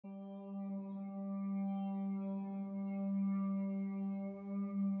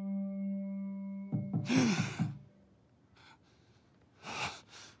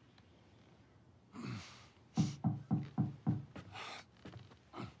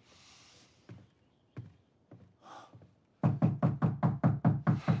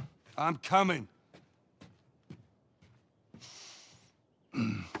I'm coming.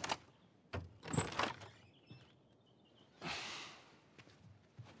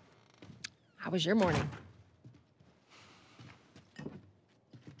 How was your morning?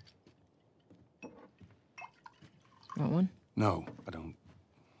 Want one? No, I don't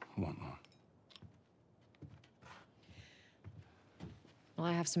want one. Well,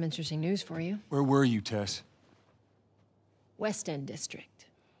 I have some interesting news for you. Where were you, Tess? West End District.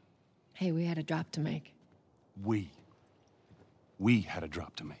 Hey, we had a drop to make. We had a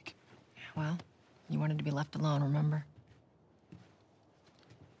drop to make. Well, you wanted to be left alone, remember?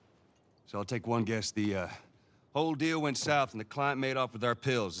 So I'll take one guess. The whole deal went south and the client made off with our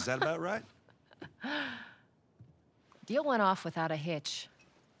pills. Is that about right? Deal went off without a hitch.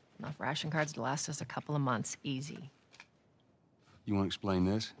 Enough ration cards to last us a couple of months, easy. You want to explain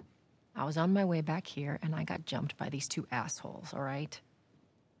this? I was on my way back here, and I got jumped by these two assholes, all right?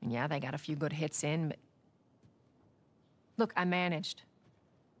 And yeah, they got a few good hits in, but... Look, I managed.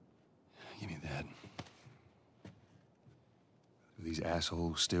 Give me that. Are these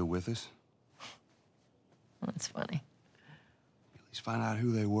assholes still with us? That's funny. At least find out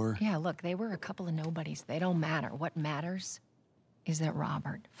who they were. Yeah, look, they were a couple of nobodies. They don't matter. What matters is that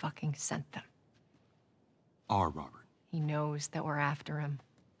Robert fucking sent them. Our Robert. He knows that we're after him.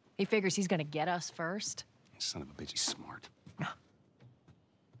 He figures he's gonna get us first. Son of a bitch, he's smart. No.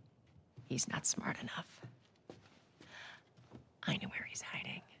 He's not smart enough. I know where he's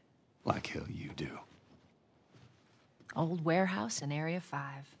hiding. Like hell you do. Old warehouse in Area 5.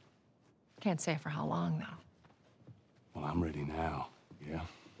 Can't say for how long, though. Well, I'm ready now, yeah?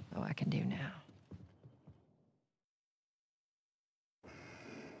 Oh, I can do now.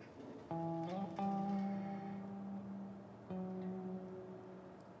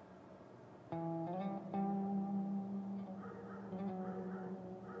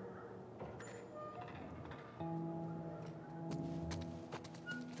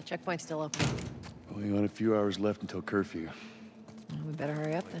 The checkpoint's still open. Only got a few hours left until curfew. Well, we better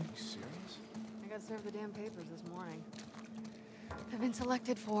hurry up then. Are you serious? I got served the damn papers this morning. I've been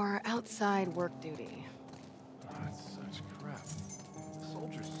selected for outside work duty. Oh, that's such crap. The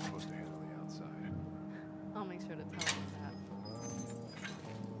soldiers are supposed to handle the outside. I'll make sure to tell them that.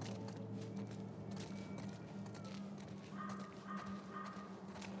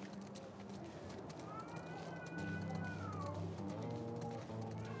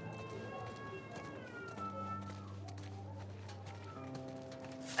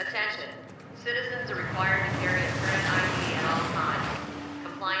 Attention. Citizens are required to carry a current ID at all times.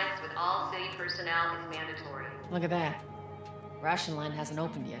 Compliance with all city personnel is mandatory. Look at that. Ration line hasn't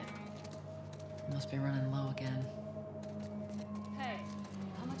opened yet. Must be running low again. Hey,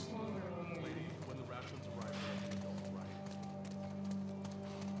 how much longer will you? Lady, when the rations arrive, go right.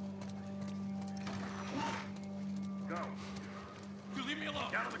 Go. You leave me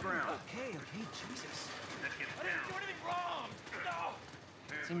alone. Down on the ground. Okay, Jesus. Let's get I didn't do anything wrong! No!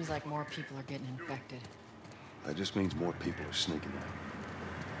 Seems like more people are getting infected. That just means more people are sneaking out.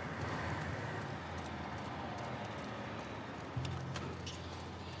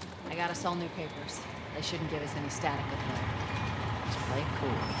 I got us all new papers. They shouldn't give us any static up there. Just play it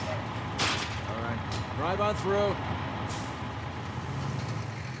cool. All right, drive on through.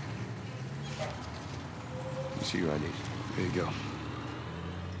 You see your ID. There you go.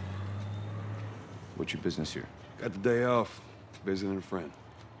 What's your business here? Got the day off. Visiting a friend.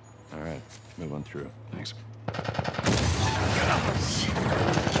 All right, move on through. Thanks.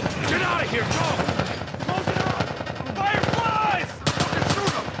 Get out of here, go! Close it up! Fireflies! Fucking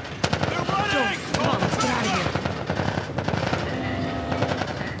shoot them! They're running! Come on, let's get out of here.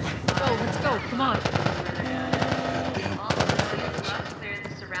 Go, let's go, come on. All civilians must clear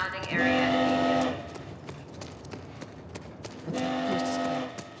the surrounding area immediately. Coast is clear.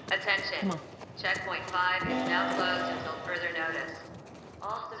 Attention. Come on. Checkpoint 5 is now closed until further notice.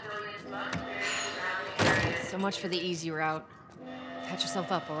 All civilians must clear the surrounding area. So much for the easy route. Patch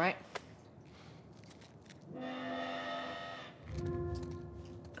yourself up, all right?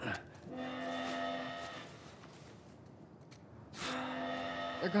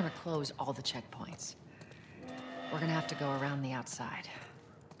 They're gonna close all the checkpoints. We're gonna have to go around the outside.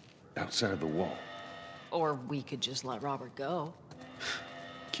 Outside the wall. Or we could just let Robert go.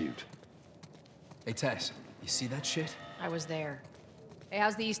 Cute. Hey, Tess, you see that shit? I was there. Hey,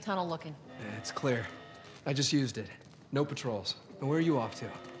 how's the East Tunnel looking? It's clear. I just used it. No patrols. And where are you off to?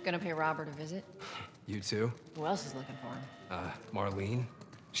 Gonna pay Robert a visit? You too? Who else is looking for him? Marlene.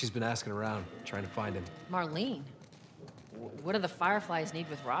 She's been asking around, trying to find him. Marlene? What do the Fireflies need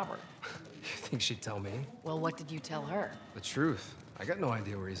with Robert? You think she'd tell me? Well, what did you tell her? The truth. I got no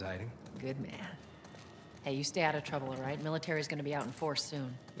idea where he's hiding. Good man. Hey, you stay out of trouble, all right? Military's gonna be out in force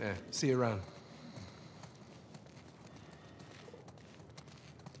soon. Yeah, see you around.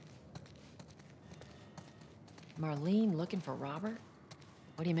 Marlene looking for Robert?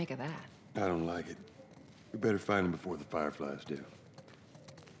 What do you make of that? I don't like it. We better find him before the Fireflies do.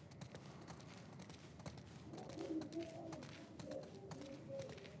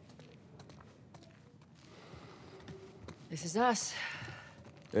 This is us.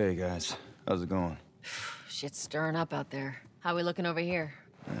 Hey, guys. How's it going? Shit's stirring up out there. How we looking over here?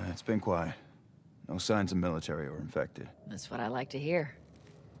 It's been quiet. No signs of military or infected. That's what I like to hear.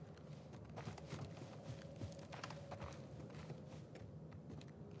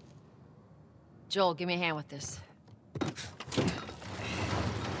 Joel, give me a hand with this.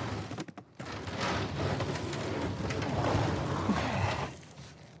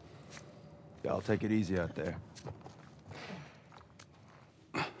 Y'all take it easy out there.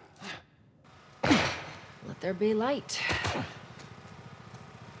 Let there be light. Oh,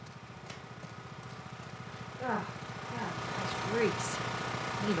 God, that's freaks.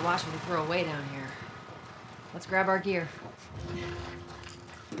 We need to watch what we throw away down here. Let's grab our gear.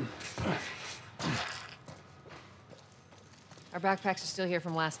 Our backpacks are still here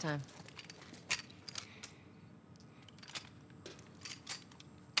from last time.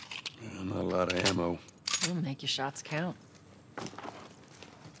 Not a lot of ammo. We'll make your shots count.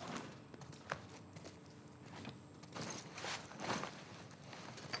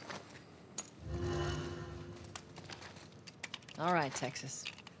 All right, Texas.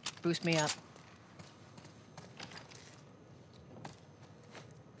 Boost me up.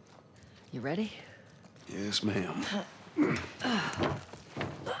 You ready? Yes, ma'am.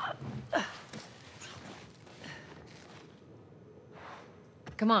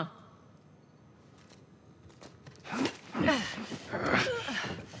 Come on.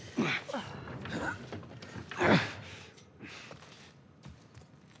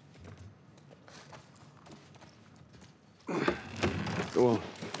 Go on.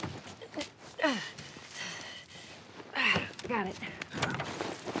 Got it.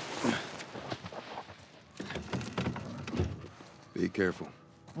 Be careful.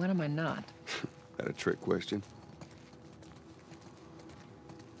 When am I not? That a trick question?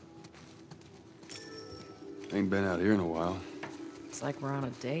 Ain't been out here in a while. It's like we're on a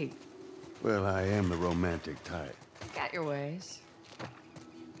date. Well, I am the romantic type. Got your ways.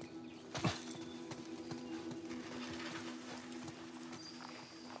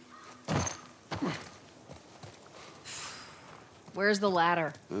 Where's the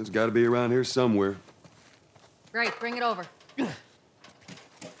ladder? It's got to be around here somewhere. Great, bring it over.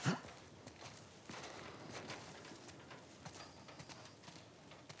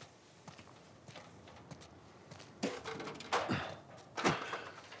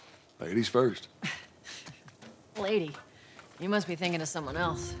 Ladies first. Lady, you must be thinking of someone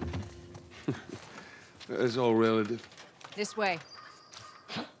else. That's all relative. This way.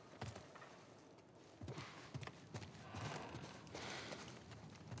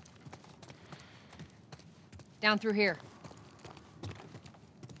 Down through here.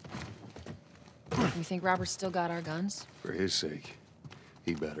 You think Robert's still got our guns? For his sake,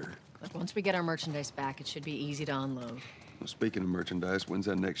 he better. But once we get our merchandise back, it should be easy to unload. Well, speaking of merchandise, when's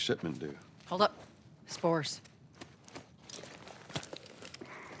that next shipment due? Hold up. Spores.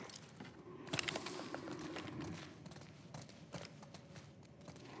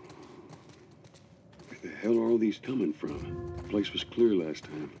 Where the hell are all these coming from? The place was clear last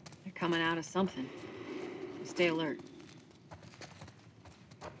time. They're coming out of something. Stay alert.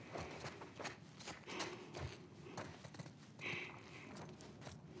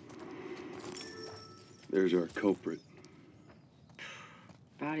 There's our culprit.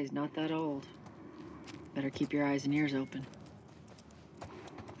 Body's not that old. Better keep your eyes and ears open.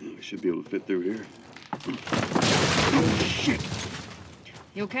 I should be able to fit through here. Oh, shit!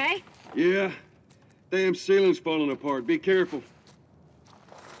 You okay? Yeah. Damn ceiling's falling apart. Be careful.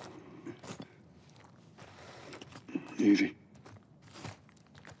 Easy.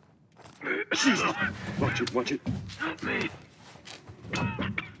 Jesus! Watch it, watch it. Help me.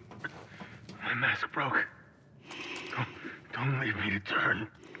 My mask broke. Don't leave me to turn.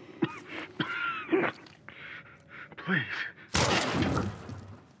 Please.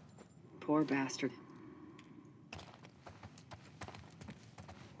 Poor bastard.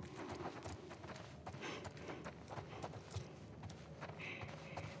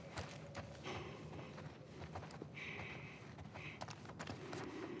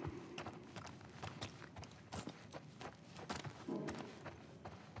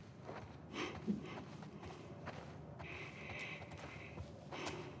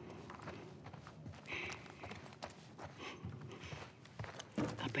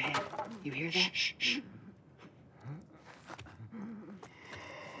 You hear that? Shh.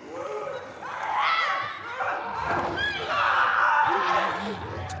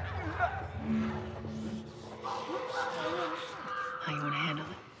 How you want to handle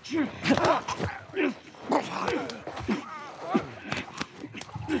it?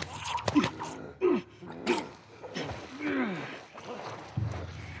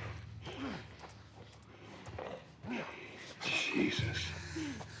 Jesus.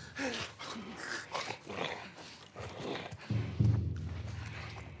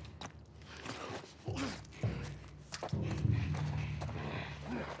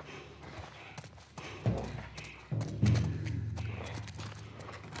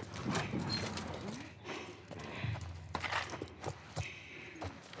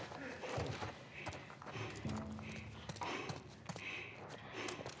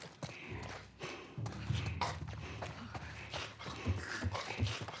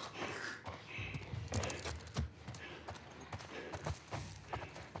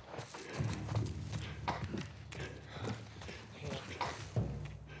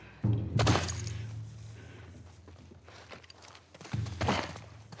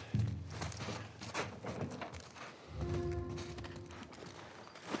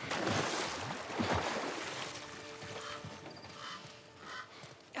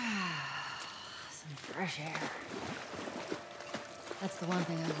 Fresh air. That's the one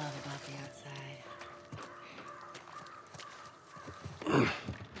thing I love about the outside.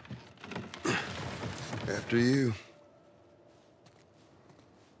 After you.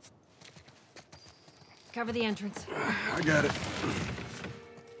 Cover the entrance. I got it.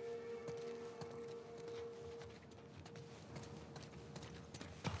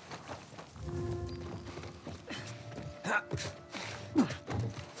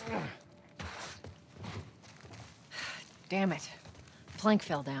 Damn it. Plank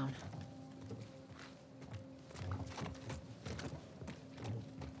fell down.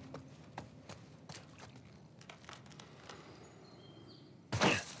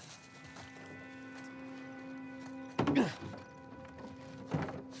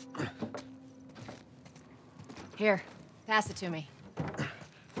 Here, pass it to me.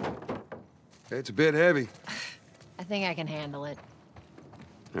 It's a bit heavy. I think I can handle it.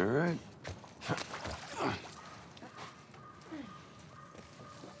 All right.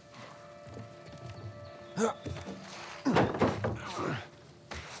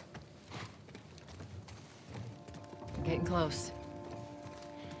 Getting close.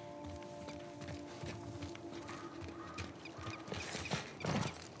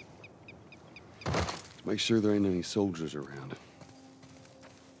 Make sure there ain't any soldiers around.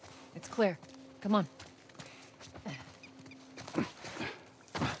 It's clear. Come on.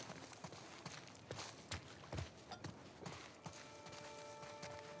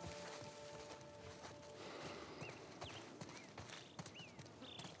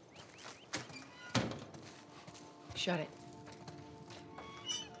 Shut it.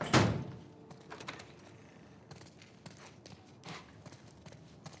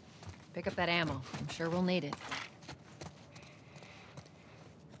 Pick up that ammo. I'm sure we'll need it.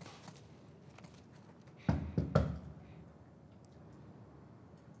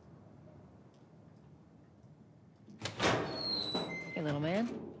 Hey, little man.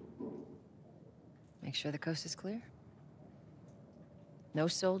 Make sure the coast is clear. No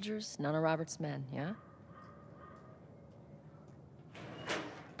soldiers, none of Robert's men, yeah?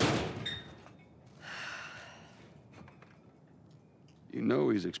 You know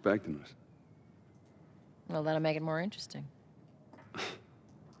he's expecting us. Well, that'll make it more interesting.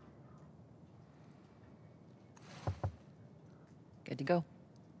 Good to go.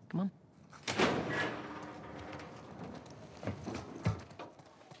 Come on.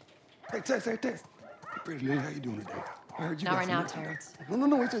 Hey, Tess. Hey, pretty lady, how you doing today? I heard you Not got right some now, work to do. Terrence.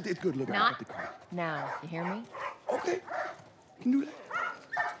 No, it's good. Look, I Not got the car. now. You hear me? Okay, you can do that.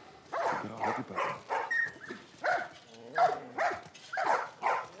 I'll help you back.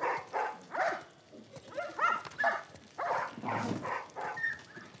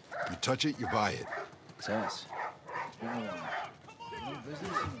 You touch it, you buy it. Tess.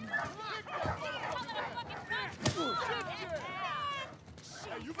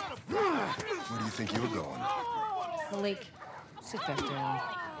 Where do you think you're going? Malik, sit back down.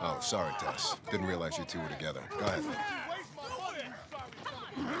 Oh, sorry, Tess. Didn't realize you two were together. Go ahead.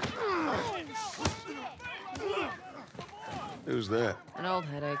 Who's that? An old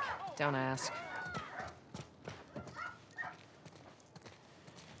headache. Don't ask.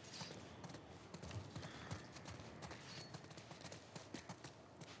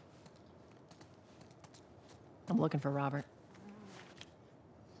 I'm looking for Robert.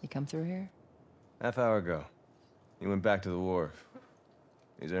 You come through here? Half hour ago. He went back to the wharf.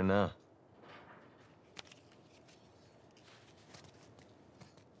 He's there now.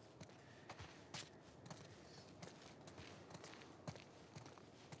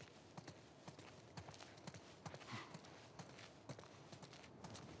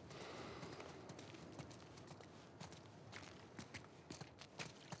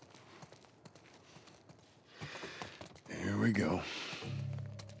 Here we go.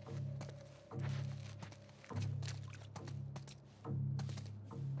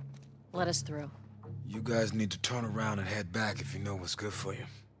 Let us through. You guys need to turn around and head back if you know what's good for you.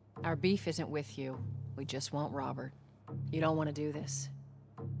 Our beef isn't with you. We just want Robert. You don't want to do this.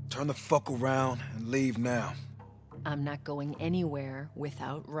 Turn the fuck around and leave now. I'm not going anywhere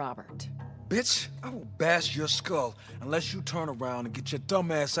without Robert. Bitch, I will bash your skull unless you turn around and get your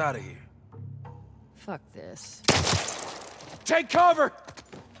dumb ass out of here. Fuck this. Take cover!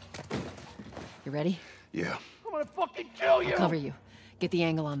 You ready? Yeah. I'm gonna fucking kill you! I'll cover you. Get the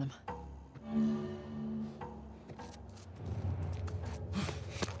angle on them.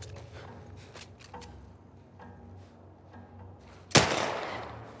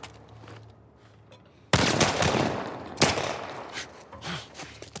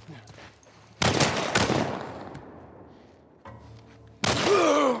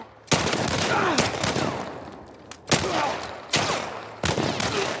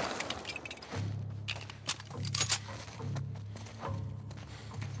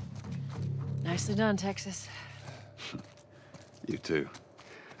 Nicely done, Texas. You too.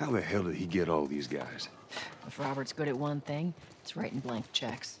 How the hell did he get all these guys? If Robert's good at one thing, it's writing blank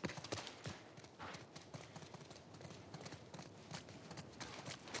checks.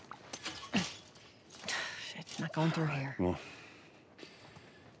 Shit, not going through here. Come on.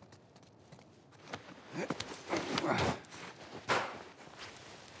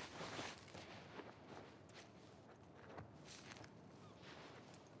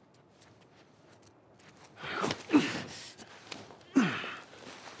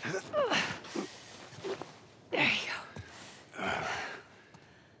 There you go.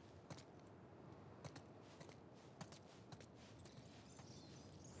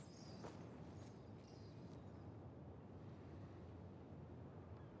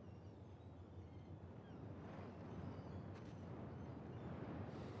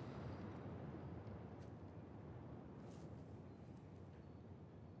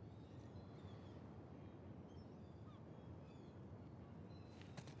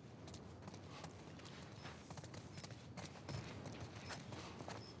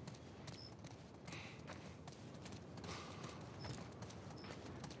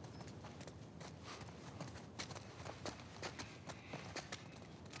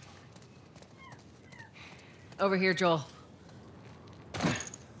 Over here, Joel.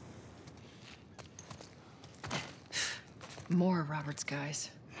 More of Robert's guys.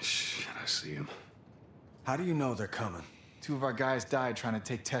 Shit, I see him. How do you know they're coming? 2 of our guys died trying to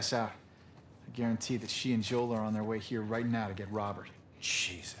take Tess out. I guarantee that she and Joel are on their way here right now to get Robert.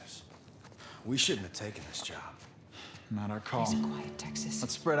 Jesus. We shouldn't have taken this job. Not our call. Nice and quiet, Texas.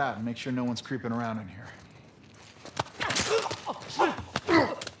 Let's spread out and make sure no one's creeping around in here.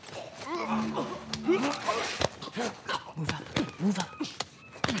 Move up. Move up.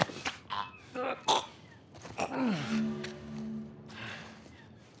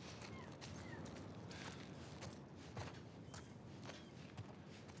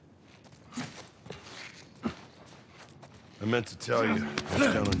 I meant to tell you, I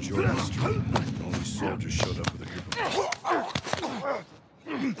was down on Jordan Street. All these soldiers showed up with a group of...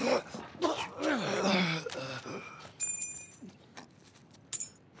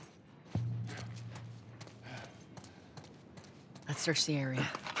 Let's search the area.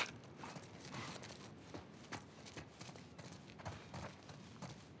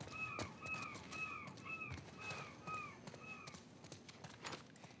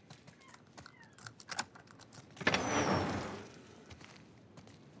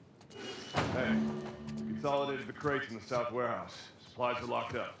 Hey, we consolidated the crates in the south warehouse. Supplies are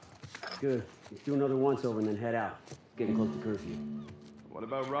locked up. Good. Let's do another once over and then head out. It's getting close to curfew. What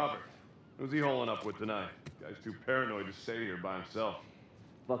about Robert? Who's he holing up with tonight? Guy's too paranoid to stay here by himself.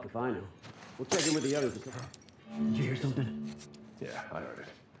 Fuck if I know. We'll check in with the others. Did you hear something? Yeah, I heard it.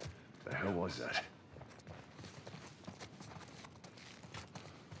 The hell was that?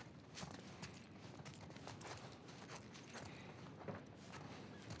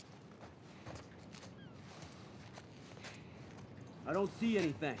 I don't see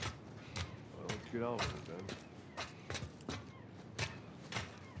anything. Well, let's get on with it then.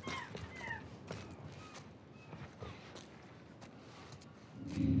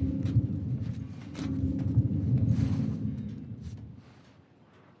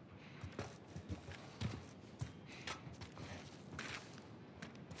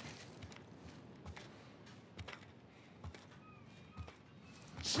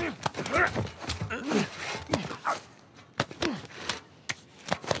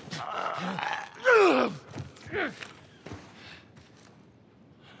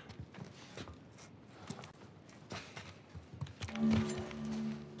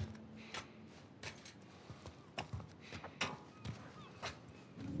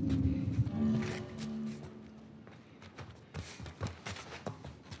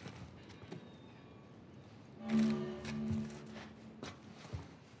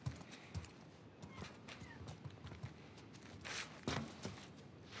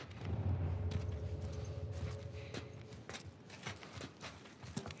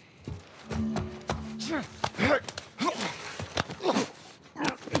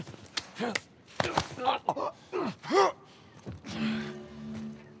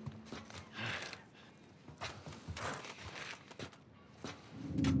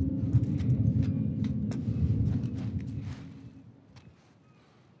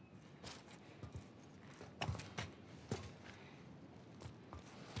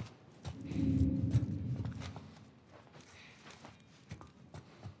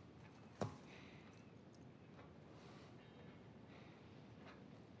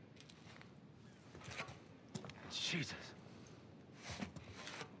 Jesus.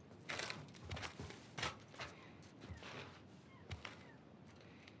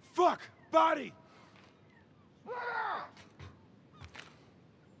 Fuck! Body!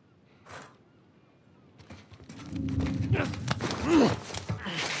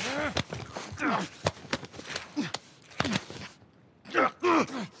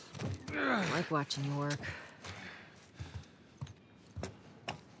 I like watching you work.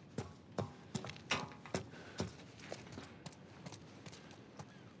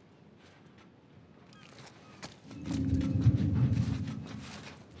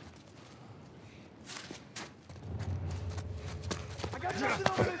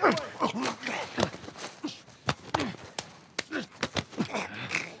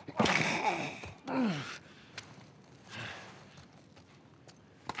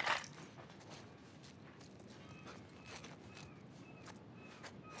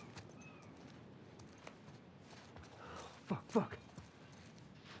 Fuck.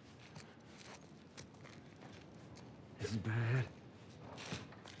 This is bad.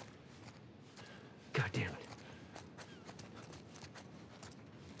 God damn it.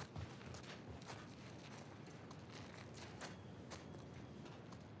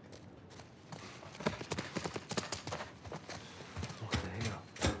 What the hell?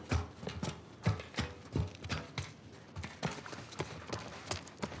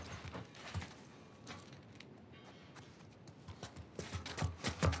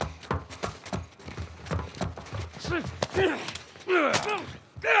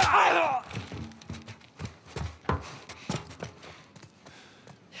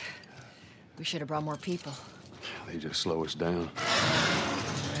 We should have brought more people. They just slow us down.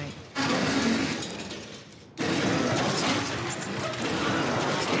 Right.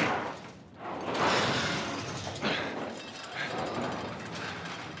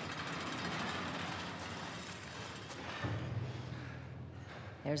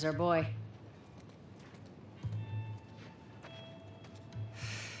 There's our boy.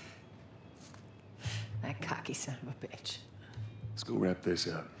 That cocky son of a bitch. Let's go wrap this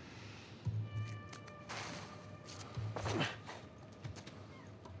up.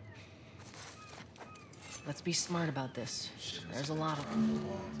 Let's be smart about this. There's a lot of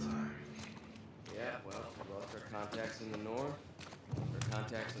them. Yeah, well, we lost our contacts in the north, our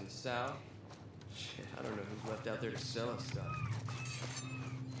contacts in the south. Shit, I don't know who's left out there to sell us stuff.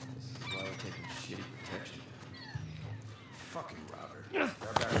 This is why we're taking shitty protection. Fucking Robert.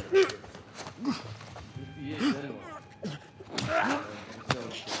 If he is, then what?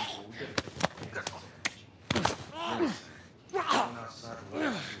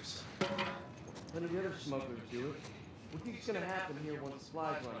 None of the other smugglers do it. What do you think's gonna happen here once the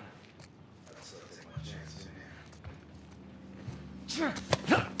supplies run out? I'd still take my chance in here.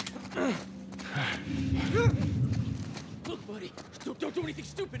 Look, buddy, don't do anything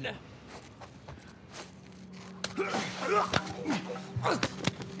stupid now.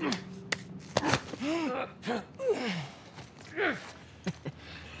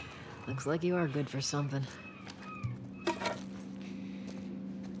 Looks like you are good for something.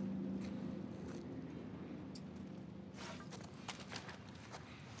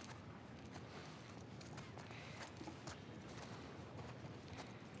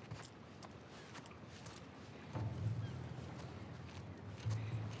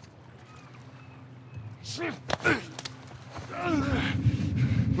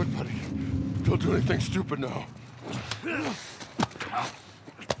 Look, buddy, don't do anything stupid now.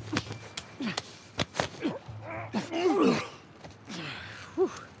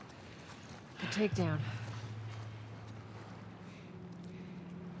 takedown.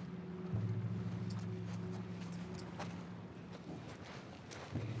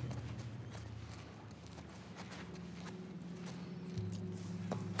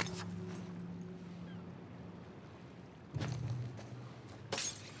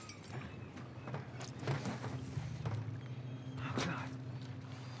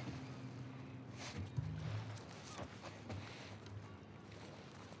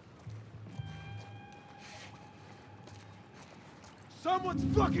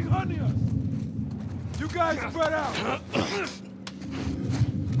 Someone's fucking hunting us! You guys spread out!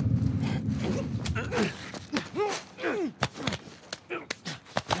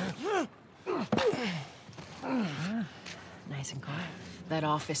 Nice and quiet. That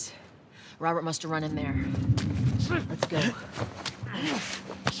office. Robert must have run in there. Let's go.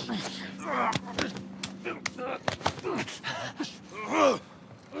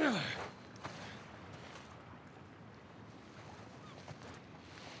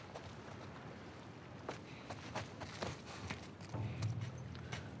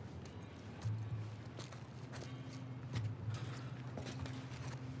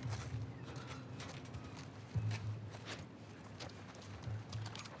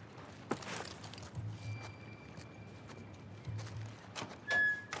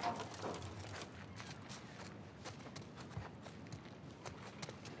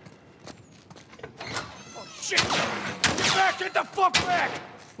 Shit! Get back! Get the fuck back!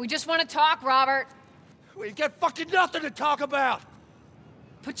 We just want to talk, Robert. We got fucking nothing to talk about!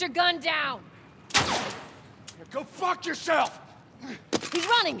 Put your gun down! Go fuck yourself! He's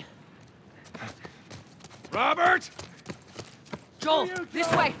running! Robert! Joel, this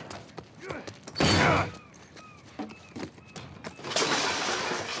way!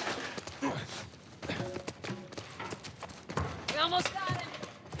 We almost got him!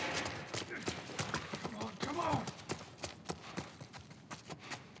 Come on!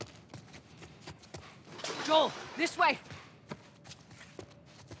 Joel, this way!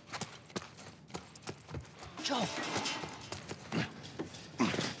 Joel!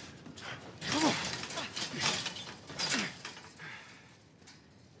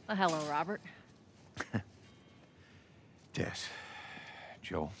 Oh, hello, Robert. Tess.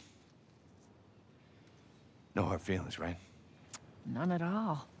 Joel. No hard feelings, right? None at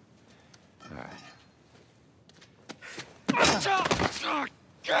all. All right.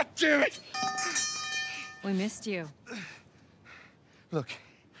 God damn it! We missed you. Look,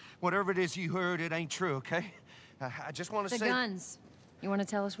 whatever it is you heard, it ain't true, okay? I just want to say... The guns. You want to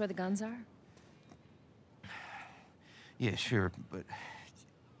tell us where the guns are? Yeah, sure, but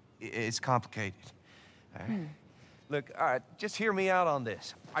it's complicated. All right? Look, all right, just hear me out on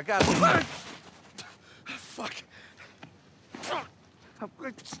this. I got... Fuck.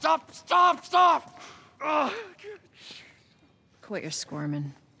 Stop! Stop! Stop! Oh. Quit your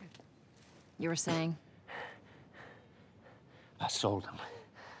squirming. You were saying? I sold him.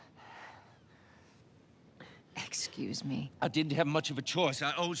 Excuse me. I didn't have much of a choice.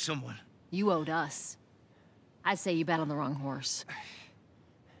 I owed someone. You owed us. I'd say you bet on the wrong horse.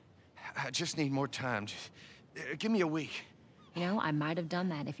 I just need more time. Just, give me a week. You know, I might have done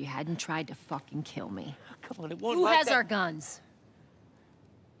that if you hadn't tried to fucking kill me. Come on, it won't Who like has that. our guns?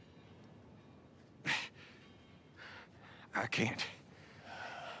 I can't.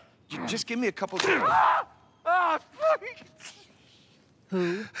 Just give me a couple...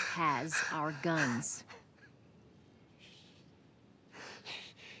 Who has our guns?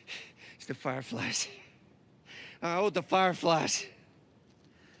 It's the Fireflies. I owed the Fireflies.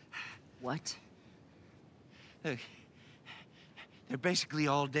 What? Look, they're basically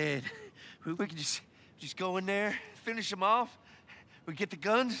all dead. We could just go in there, finish them off. We get the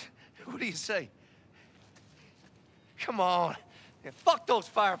guns. What do you say? Come on. Yeah, fuck those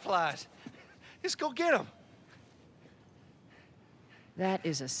Fireflies. Just go get them. That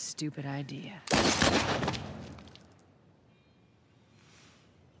is a stupid idea.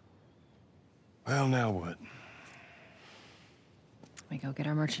 Well, now what? We go get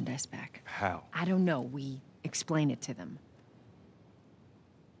our merchandise back. How? I don't know. We explain it to them.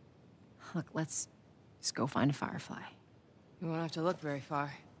 Look, let's just go find a Firefly. You won't have to look very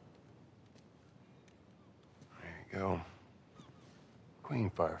far. There you go. Queen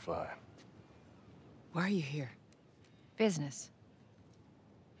Firefly. Why are you here? Business.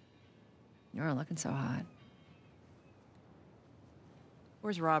 You aren't looking so hot.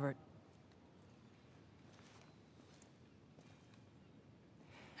 Where's Robert?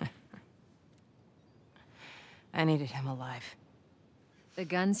 I needed him alive. The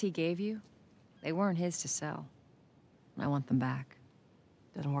guns he gave you, they weren't his to sell. I want them back.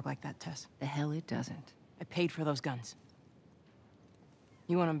 Doesn't work like that, Tess. The hell it doesn't. I paid for those guns.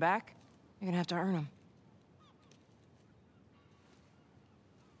 You want them back? You're gonna have to earn them.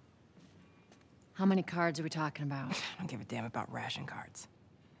 How many cards are we talking about? I don't give a damn about ration cards.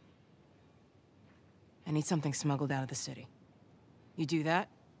 I need something smuggled out of the city. You do that,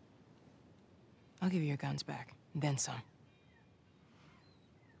 I'll give you your guns back, and then some.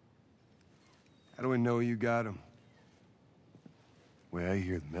 How do we know you got them? Well, I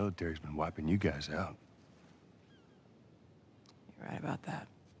hear the military's been wiping you guys out. You're right about that.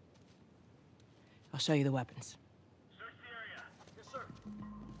 I'll show you the weapons. Search the area. Yes, sir.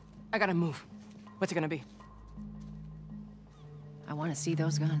 I gotta move. What's it gonna be? I want to see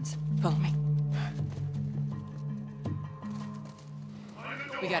those guns. Follow me.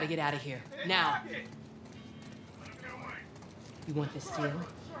 We gotta get out of here. Now. You want this deal?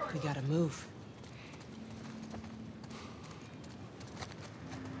 We gotta move.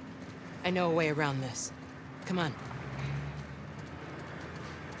 I know a way around this. Come on.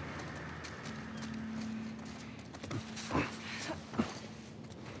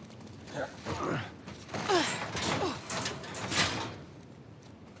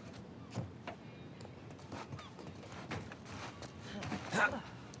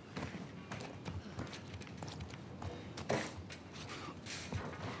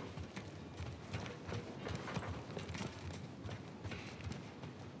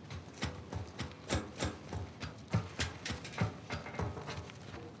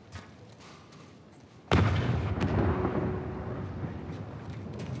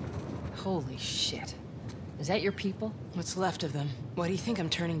 Holy shit. Is that your people? What's left of them? Why do you think I'm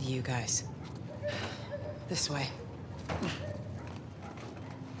turning to you guys? This way.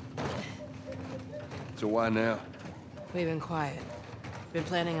 So why now? We've been quiet. Been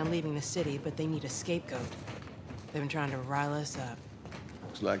planning on leaving the city, but they need a scapegoat. They've been trying to rile us up.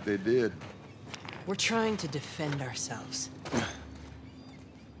 Looks like they did. We're trying to defend ourselves.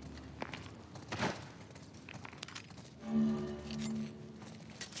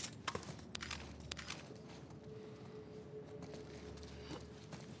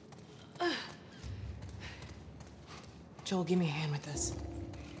 Joel, give me a hand with this.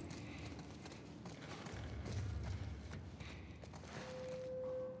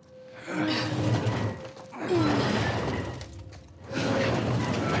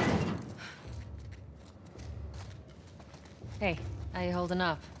 Hey, how you holding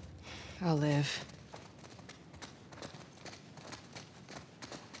up? I'll live.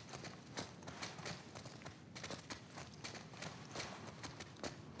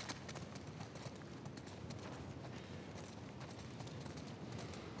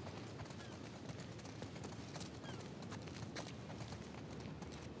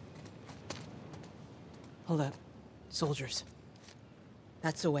 Hold up. Soldiers.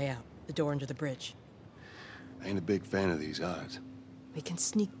 That's the way out. The door under the bridge. I ain't a big fan of these odds. We can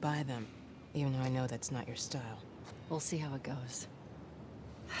sneak by them, even though I know that's not your style. We'll see how it goes.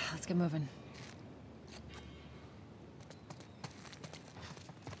 Let's get moving.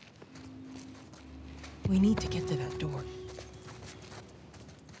 We need to get to that door.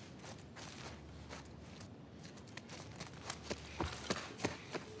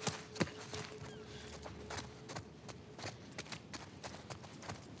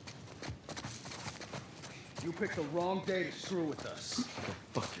 You picked the wrong day to screw with us.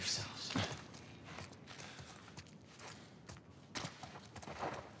 Go fuck yourselves.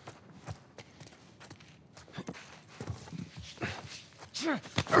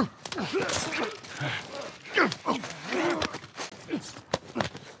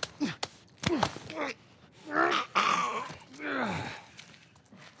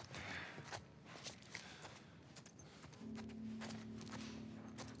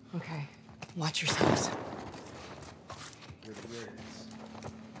 Okay, watch yourselves.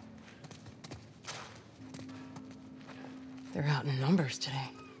 They're out in numbers today.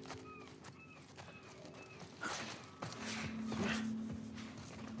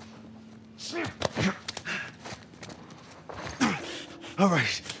 All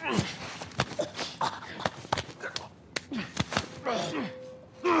right.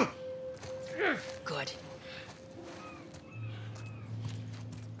 Good.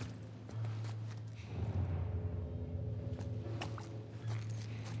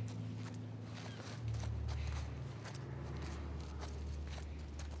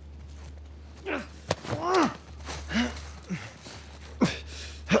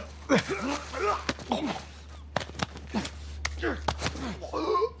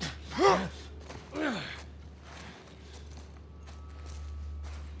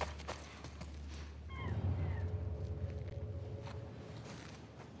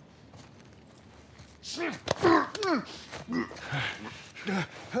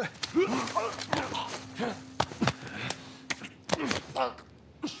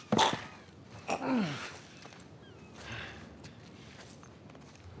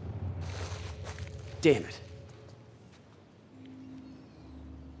 Damn it.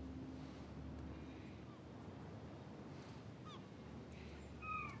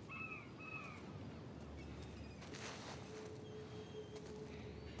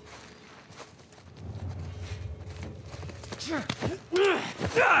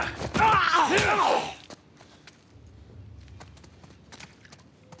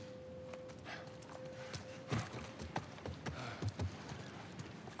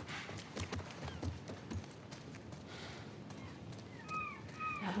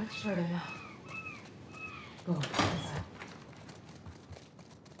 Not much shorter now. Go inside.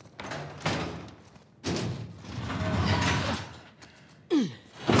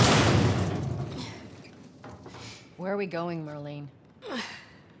 Where are we going, Marlene?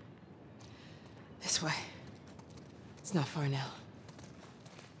 This way. It's not far now.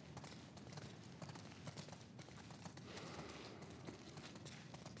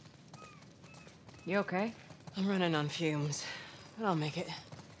 You okay? I'm running on fumes, but I'll make it.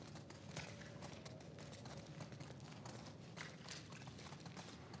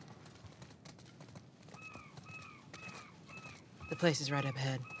 The place is right up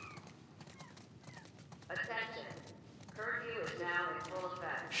ahead. Attention. Curfew is now in full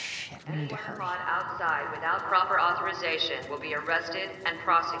effect. Shit, we need to Anyone hurry. caught outside without proper authorization will be arrested and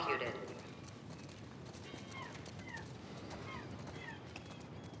prosecuted.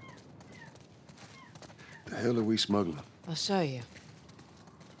 The hell are we smuggling? I'll show you.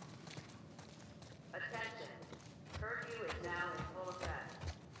 Attention. Curfew is now in full effect.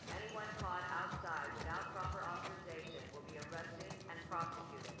 Anyone caught outside without proper authorization will be arrested and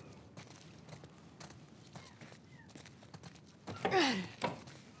prosecuted.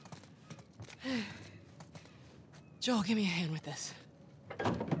 Joel, give me a hand with this.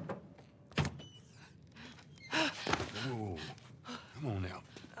 Whoa. Come on now.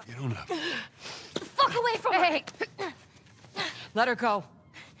 Get on up. Fuck away from her! Let her go.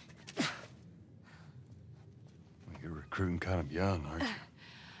 You're recruiting kind of young, aren't you?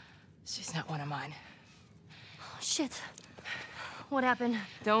 She's not one of mine. Shit. What happened?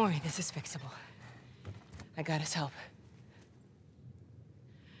 Don't worry, this is fixable. I got his help.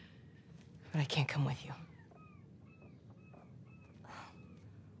 But I can't come with you.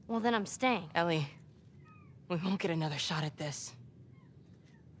 Well, then I'm staying. Ellie, we won't get another shot at this.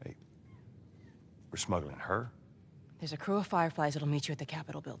 We're smuggling her? There's a crew of Fireflies that'll meet you at the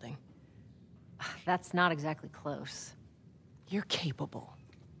Capitol building. That's not exactly close. You're capable.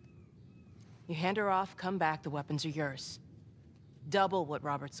 You hand her off, come back, the weapons are yours. Double what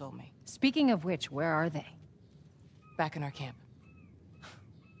Robert sold me. Speaking of which, where are they? Back in our camp.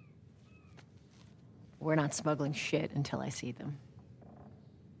 We're not smuggling shit until I see them.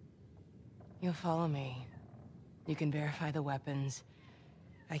 You'll follow me. You can verify the weapons.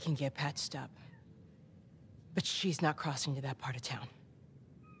 I can get patched up. But she's not crossing to that part of town.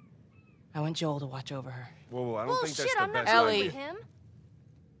 I want Joel to watch over her. Whoa, I don't think that's the I'm not best going Ellie. with him.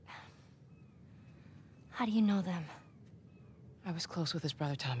 How do you know them? I was close with his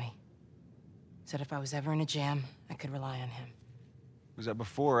brother, Tommy. Said if I was ever in a jam, I could rely on him. Was that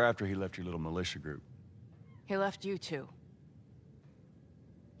before or after he left your little militia group? He left you, too.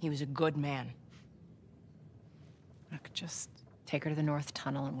 He was a good man. I could just take her to the North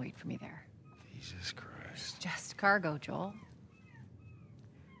Tunnel and wait for me there. Jesus Christ. It's just cargo, Joel.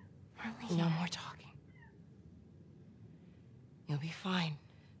 No more talking. You'll be fine.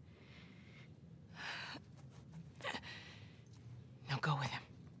 Now go with him.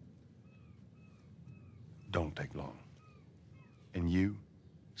 Don't take long. And you,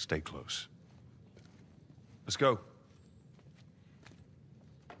 stay close. Let's go.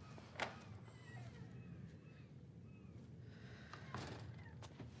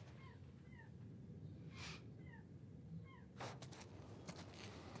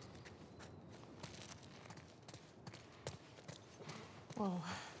 Well,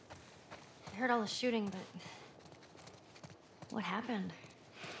 I heard all the shooting, but what happened?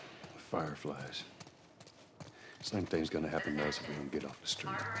 Fireflies. Same thing's gonna happen to us if we don't get off the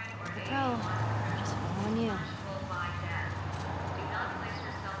street. Bro, just following you.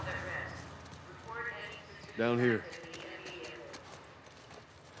 Down here.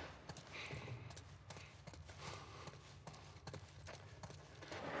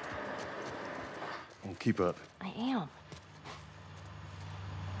 Well, keep up. I am.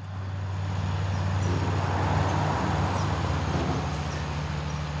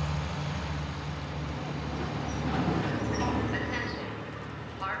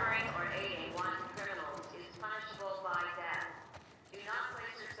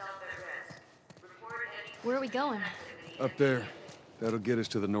 Where are we going? Up there. That'll get us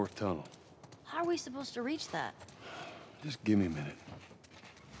to the north tunnel. How are we supposed to reach that? Just give me a minute.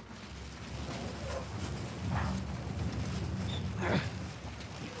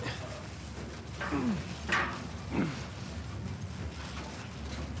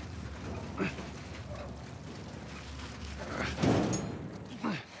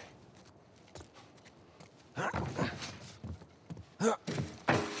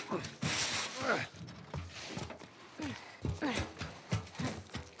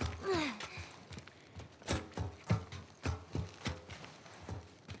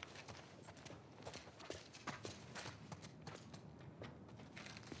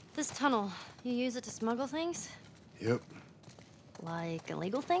 This tunnel, you use it to smuggle things? Yep. Like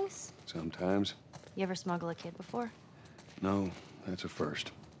illegal things? Sometimes. You ever smuggle a kid before? No, that's a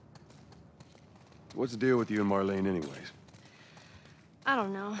first. What's the deal with you and Marlene anyways? I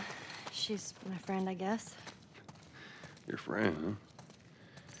don't know. She's my friend, I guess. Your friend, huh?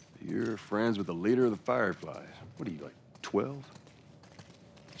 You're friends with the leader of the Fireflies. What are you, like 12?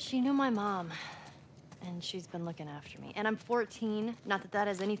 She knew my mom, and she's been looking after me. And I'm 14. Not that that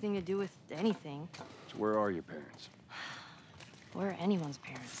has anything to do with anything. So where are your parents? Where are anyone's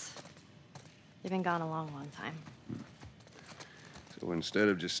parents? They've been gone a long, long time. So instead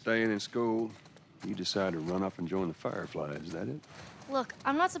of just staying in school, you decide to run off and join the Fireflies, is that it? Look,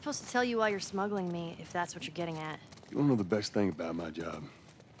 I'm not supposed to tell you why you're smuggling me, if that's what you're getting at. You wanna know the best thing about my job?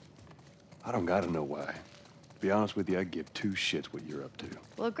 I don't gotta know why. To be honest with you, I give two shits what you're up to.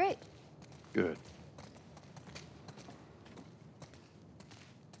 Well, great. Good.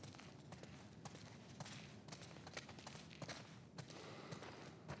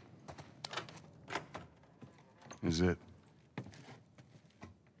 Is it?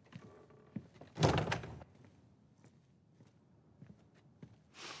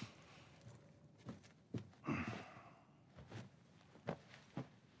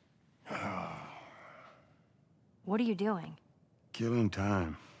 What are you doing? Killing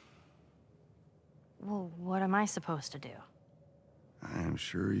time. Well, what am I supposed to do? I am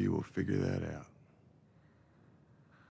sure you will figure that out.